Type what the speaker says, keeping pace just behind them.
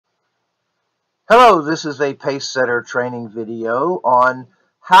Hello, this is a Pacesetter training video on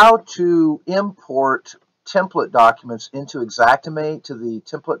how to import template documents into Xactimate to the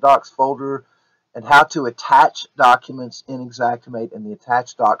template docs folder and how to attach documents in Xactimate in the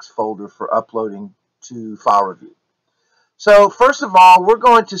attached docs folder for uploading to file review. So first of all, we're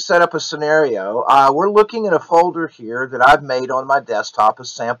going to set up a scenario. We're looking at a folder here that I've made on my desktop, a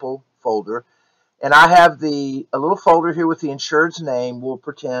sample folder. And I have a little folder here with the insured's name. We'll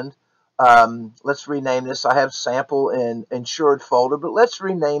pretend, let's rename this. I have sample and insured folder, but let's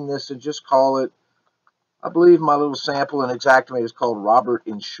rename this and just call it, I believe my little sample and Xactimate is called Robert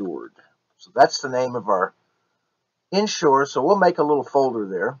Insured. So that's the name of our insured. So we'll make a little folder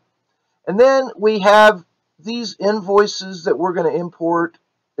there. And then we have these invoices that we're going to import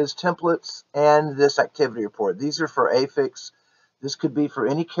as templates and this activity report. These are for AFIX. This could be for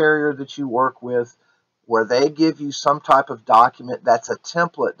any carrier that you work with where they give you some type of document that's a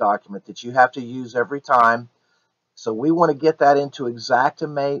template document that you have to use every time. So we want to get that into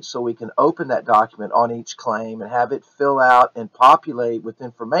Xactimate so we can open that document on each claim and have it fill out and populate with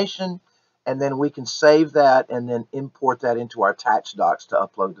information, and then we can save that and then import that into our attached docs to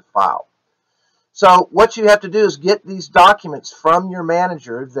upload the file. So what you have to do is get these documents from your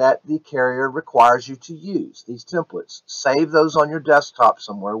manager that the carrier requires you to use, these templates. Save those on your desktop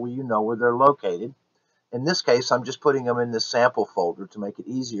somewhere where you know where they're located. In this case, I'm just putting them in this sample folder to make it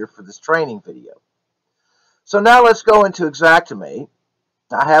easier for this training video. So now let's go into Xactimate.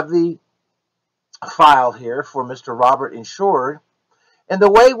 I have the file here for Mr. Robert Insured. And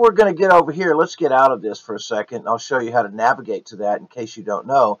the way we're going to get over here, let's get out of this for a second, and I'll show you how to navigate to that in case you don't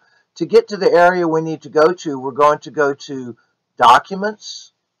know. To get to the area we need to go to, we're going to go to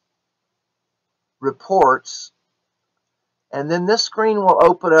Documents, Reports, and then this screen will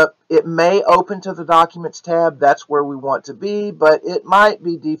open up. It may open to the Documents tab. That's where we want to be, but it might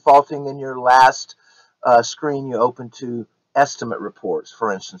be defaulting in your last screen you open to Estimate Reports,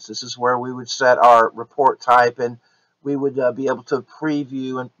 for instance. This is where we would set our report type, and we would be able to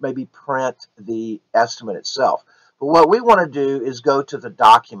preview and maybe print the estimate itself. But what we want to do is go to the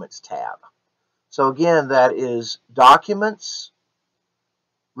Documents tab. So again, that is Documents,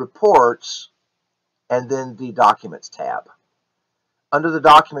 Reports, and then the Documents tab. Under the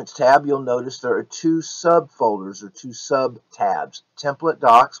Documents tab, you'll notice there are two subfolders or two sub-tabs. Template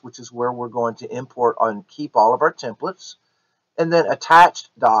Docs, which is where we're going to import and keep all of our templates. And then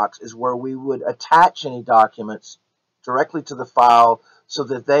Attached Docs is where we would attach any documents directly to the file so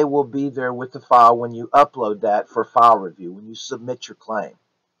that they will be there with the file when you upload that for file review, when you submit your claim.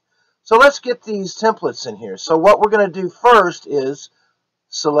 So let's get these templates in here. So what we're going to do first is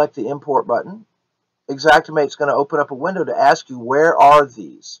select the Import button. Xactimate's going to open up a window to ask you, where are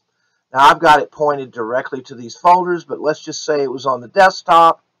these? Now I've got it pointed directly to these folders, but let's just say it was on the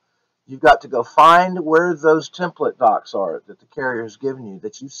desktop. You've got to go find where those template docs are that the carrier has given you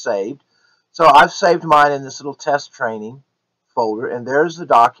that you've saved. So I've saved mine in this little test training folder, and there's the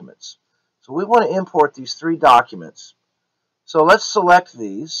documents. So we want to import these three documents. So let's select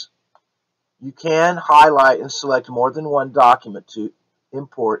these. You can highlight and select more than one document to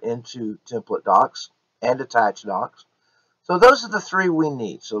import into template docs and attached docs. So those are the three we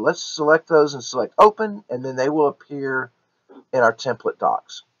need. So let's select those and select open, and then they will appear in our template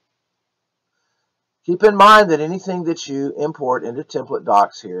docs. Keep in mind that anything that you import into template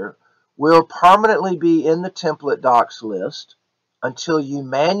docs here will permanently be in the template docs list until you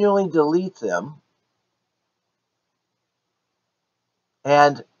manually delete them.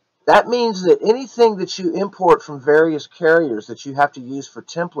 And that means that anything that you import from various carriers that you have to use for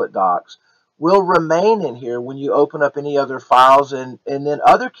template docs will remain in here when you open up any other files, and then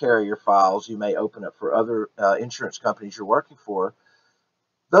other carrier files you may open up for other insurance companies you're working for.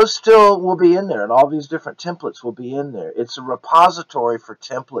 Those still will be in there, and all these different templates will be in there. It's a repository for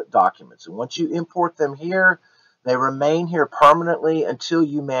template documents, and once you import them here, they remain here permanently until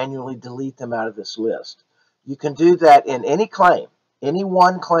you manually delete them out of this list. You can do that in any claim. Any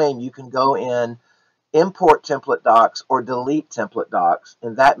one claim, you can go in, import template docs or delete template docs,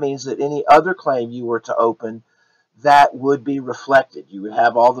 and that means that any other claim you were to open, that would be reflected. You would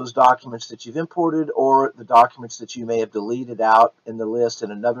have all those documents that you've imported, or the documents that you may have deleted out in the list in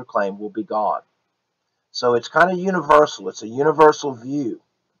another claim will be gone. So it's kind of universal. It's a universal view.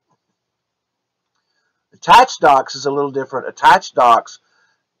 Attached docs is a little different. Attached docs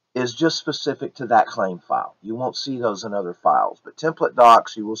is just specific to that claim file. You won't see those in other files, but template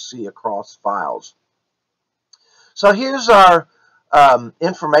docs you will see across files. So here's our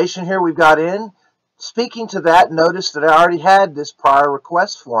information here we've got in. Speaking to that, notice that I already had this prior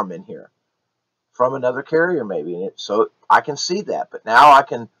request form in here from another carrier maybe, so I can see that. But now I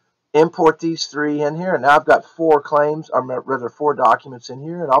can import these 3 in here, and now I've got 4 claims, or rather 4 documents in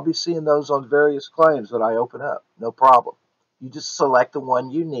here, and I'll be seeing those on various claims that I open up. No problem. You just select the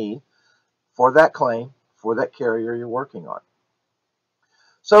one you need for that claim, for that carrier you're working on.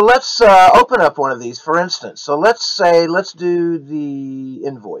 So let's open up one of these, for instance. So let's do the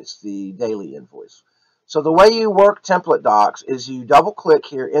invoice, the daily invoice. So the way you work template docs is you double click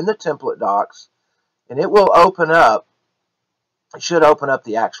here in the template docs, and it will open up, it should open up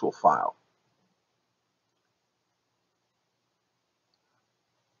the actual file.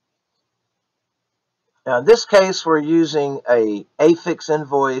 Now in this case, we're using a affix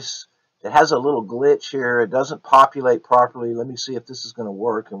invoice. It has a little glitch here. It doesn't populate properly. Let me see if this is going to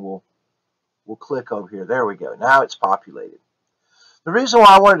work, and we'll click over here. There we go. Now it's populated. The reason why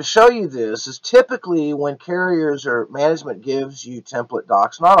I wanted to show you this is typically when carriers or management gives you template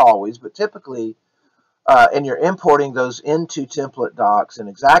docs, not always, but typically, and you're importing those into template docs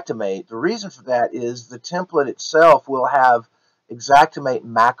in Xactimate, the reason for that is the template itself will have Xactimate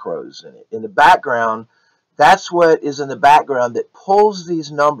macros in it. In the background, that's what is in the background that pulls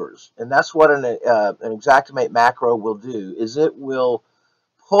these numbers, and that's what an Xactimate macro will do, is it will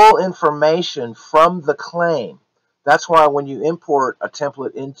pull information from the claim. That's why when you import a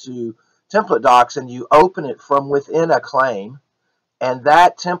template into template docs and you open it from within a claim, and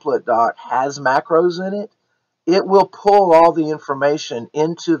that template doc has macros in it, it will pull all the information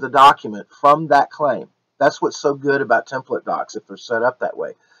into the document from that claim. That's what's so good about template docs if they're set up that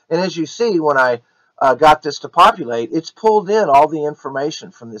way. And as you see, when I got this to populate, it's pulled in all the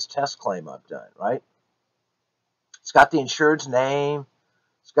information from this test claim I've done, right? It's got the insured's name,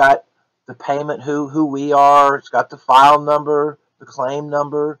 it's got the payment, who we are, it's got the file number, the claim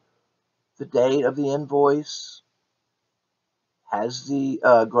number, the date of the invoice, has the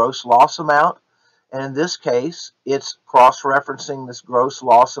gross loss amount, and in this case, it's cross-referencing this gross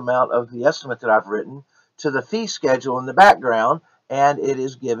loss amount of the estimate that I've written to the fee schedule in the background, and it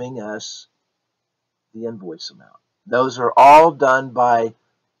is giving us the invoice amount. Those are all done by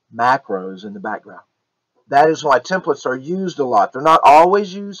macros in the background. That is why templates are used a lot. They're not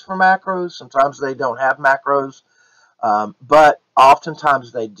always used for macros. Sometimes they don't have macros, but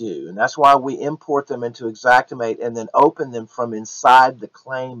oftentimes they do. And that's why we import them into Xactimate and then open them from inside the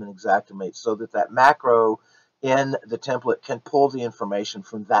claim in Xactimate so that that macro in the template can pull the information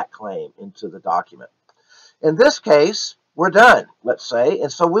from that claim into the document. In this case, we're done, let's say.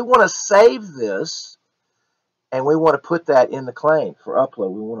 And so we want to save this, and we want to put that in the claim for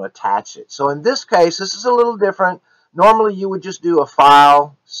upload. We want to attach it. So in this case, this is a little different. Normally, you would just do a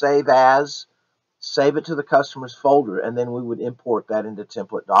file, save as, save it to the customer's folder, and then we would import that into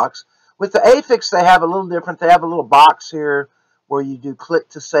template docs. With the affix, they have a little different. They have a little box here where you do click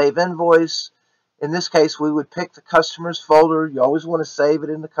to save invoice. In this case, we would pick the customer's folder. You always want to save it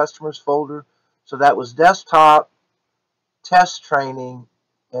in the customer's folder. So that was desktop, test training,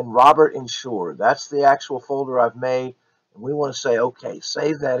 and Robert Insured. That's the actual folder I've made, and we want to say, okay,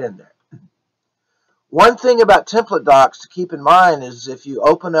 save that in there. One thing about template docs to keep in mind is if you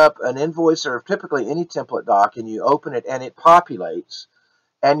open up an invoice or typically any template doc and you open it and it populates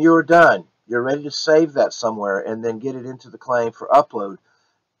and you're done, you're ready to save that somewhere and then get it into the claim for upload,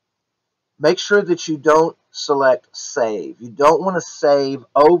 make sure that you don't select save. You don't want to save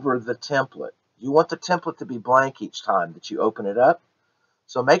over the template. You want the template to be blank each time that you open it up.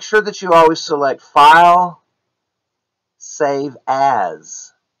 So make sure that you always select File, Save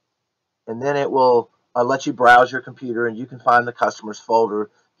As, and then it will let you browse your computer and you can find the customer's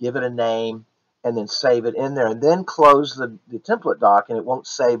folder, give it a name, and then save it in there. And then close the template doc, and it won't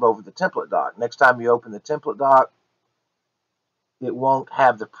save over the template doc. Next time you open the template doc, it won't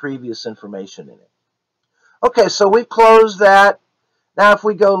have the previous information in it. Okay, so we've closed that. Now if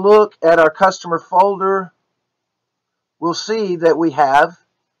we go look at our customer folder, we'll see that we have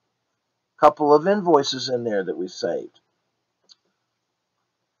a couple of invoices in there that we've saved.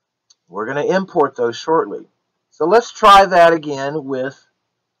 We're going to import those shortly. So let's try that again with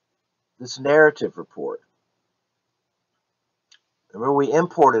this narrative report. Remember, we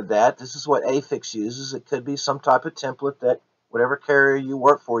imported that. This is what affix uses. It could be some type of template that whatever carrier you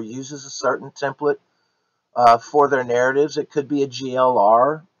work for uses a certain template for their narratives. It could be a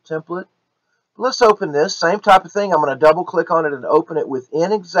GLR template. Let's open this. Same type of thing. I'm going to double click on it and open it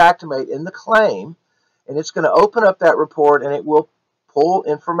within Xactimate in the claim. And it's going to open up that report and it will pull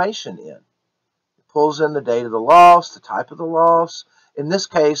information in. It pulls in the date of the loss, the type of the loss. In this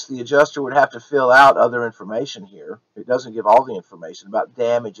case, the adjuster would have to fill out other information here. It doesn't give all the information about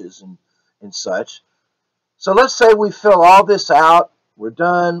damages and such. So let's say we fill all this out. We're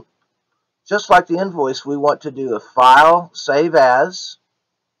done. Just like the invoice, we want to do a File, Save As.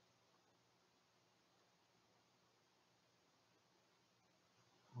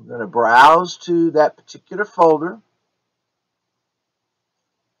 We're going to browse to that particular folder.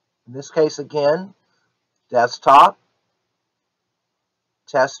 In this case, again, desktop,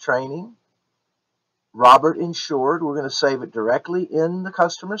 test training, Robert Insured. We're going to save it directly in the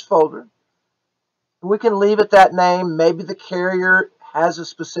customer's folder. We can leave it that name. Maybe the carrier has a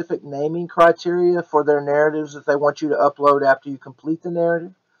specific naming criteria for their narratives that they want you to upload after you complete the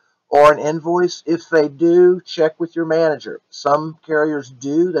narrative, or an invoice. If they do, check with your manager. Some carriers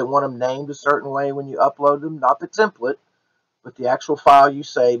do. They want them named a certain way when you upload them, not the template, but the actual file you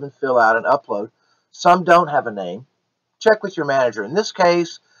save and fill out and upload. Some don't have a name. Check with your manager. In this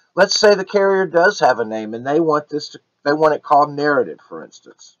case, let's say the carrier does have a name and they want it called narrative, for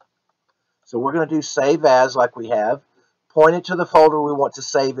instance. So we're going to do save as like we have, point it to the folder we want to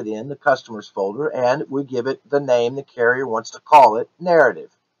save it in, the customer's folder, and we give it the name the carrier wants to call it, narrative.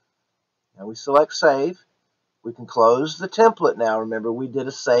 Now we select save. We can close the template now. Remember, we did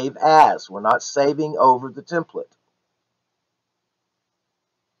a save as. We're not saving over the template.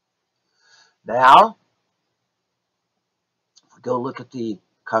 Now, if we go look at the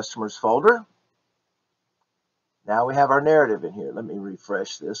customer's folder, now we have our narrative in here. Let me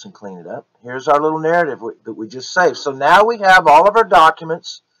refresh this and clean it up. Here's our little narrative that we just saved. So now we have all of our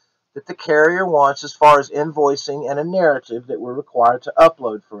documents that the carrier wants as far as invoicing and a narrative that we're required to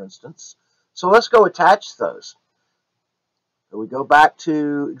upload, for instance. So let's go attach those. So we go back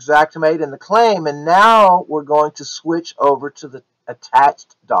to Xactimate and the claim, and now we're going to switch over to the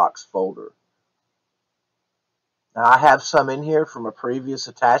attached docs folder. Now I have some in here from a previous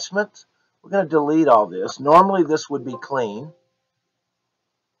attachment. We're going to delete all this. Normally this would be clean.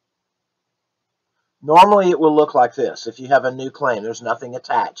 Normally it will look like this. If you have a new claim, there's nothing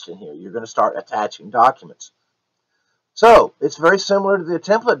attached in here. You're going to start attaching documents. So it's very similar to the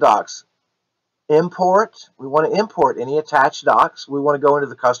template docs. Import. We want to import any attached docs. We want to go into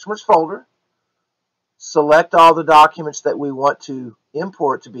the customer's folder, select all the documents that we want to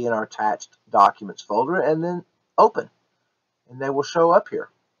import to be in our attached documents folder, and then open. And they will show up here.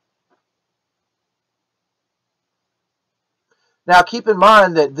 Now keep in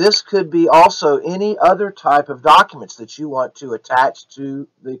mind that this could be also any other type of documents that you want to attach to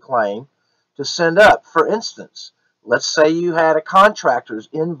the claim to send up. For instance, let's say you had a contractor's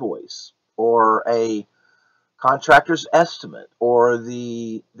invoice or a contractor's estimate, or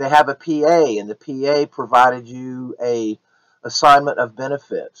they have a PA and the PA provided you a assignment of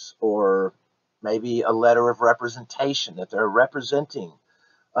benefits, or maybe a letter of representation that they're representing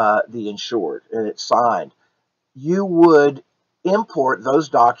the insured and it's signed. You would import those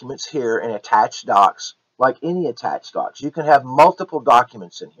documents here in attached docs, like any attached docs. You can have multiple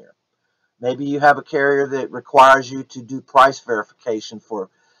documents in here. Maybe you have a carrier that requires you to do price verification for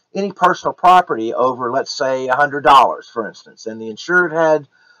any personal property over, let's say, $100, for instance, and the insured had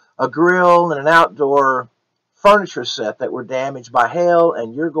a grill and an outdoor furniture set that were damaged by hail,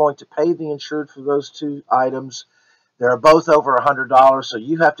 and you're going to pay the insured for those two items. They're both over $100, so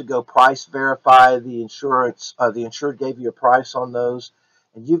you have to go price verify the insurance. The insured gave you a price on those,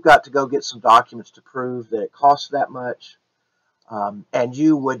 and you've got to go get some documents to prove that it costs that much. And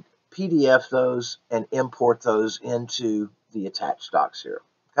you would PDF those and import those into the attached docs here.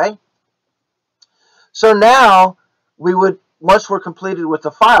 Okay? So now we would, once we're completed with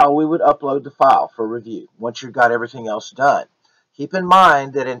the file, we would upload the file for review once you've got everything else done. Keep in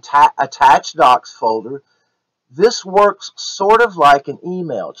mind that in attached docs folder, this works sort of like an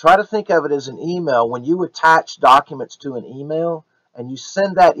email. Try to think of it as an email. When you attach documents to an email and you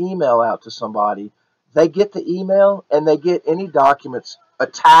send that email out to somebody, they get the email and they get any documents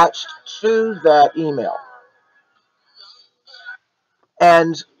attached to that email.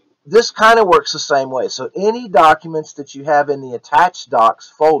 And this kind of works the same way. So any documents that you have in the attached docs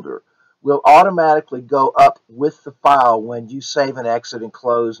folder will automatically go up with the file when you save and exit and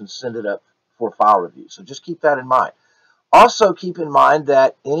close and send it up for file review. So just keep that in mind. Also keep in mind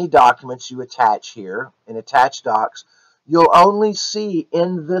that any documents you attach here in attached docs, you'll only see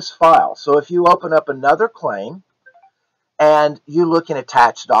in this file. So if you open up another claim and you look in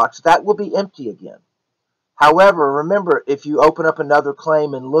attached docs, that will be empty again. However, remember, if you open up another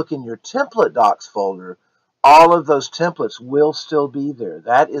claim and look in your template docs folder, all of those templates will still be there.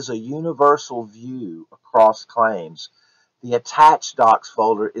 That is a universal view across claims. The attached docs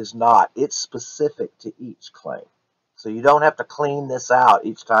folder is not. It's specific to each claim. So you don't have to clean this out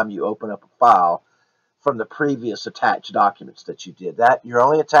each time you open up a file from the previous attached documents that you did. You're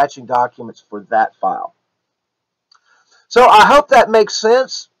only attaching documents for that file. So I hope that makes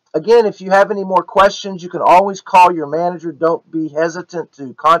sense. Again, if you have any more questions, you can always call your manager. Don't be hesitant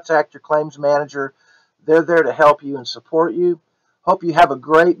to contact your claims manager. They're there to help you and support you. Hope you have a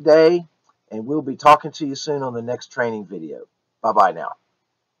great day, and we'll be talking to you soon on the next training video. Bye-bye now.